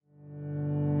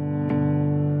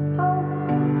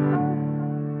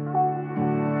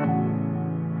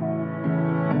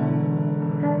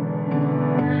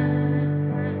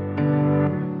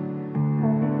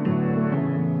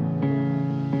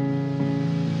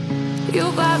You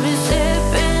got me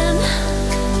sipping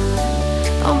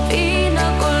on pina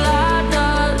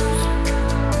coladas.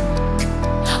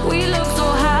 We look so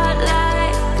hot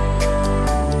like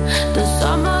the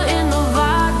summer in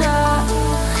Nevada.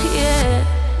 Yeah.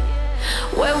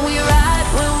 When we ride,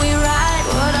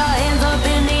 put our hands up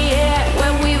in the air.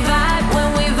 When we vibe,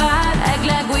 act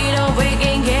like we don't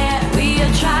freaking care. We a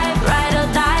tribe, ride or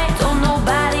die, don't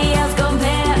nobody else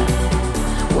compare.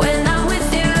 When I'm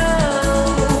with you,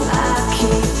 I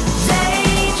keep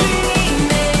daydreaming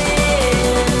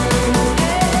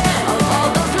of all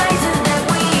the places that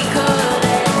we could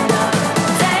end up.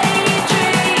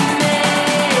 Daydreaming,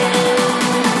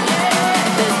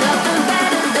 there's nothing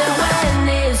better than when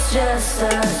it's just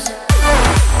us.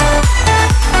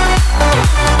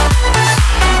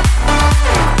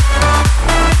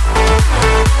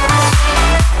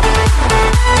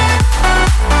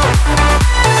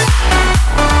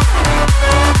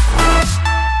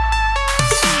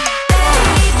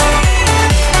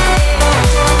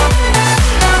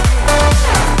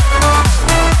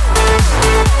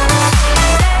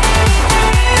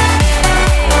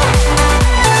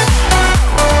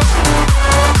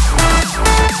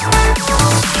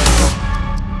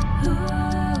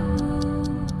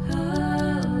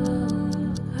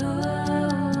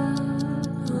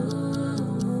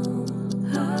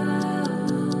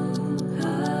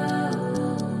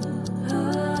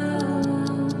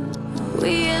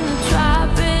 We in the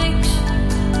tropics,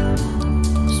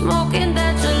 smoking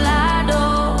that gelato.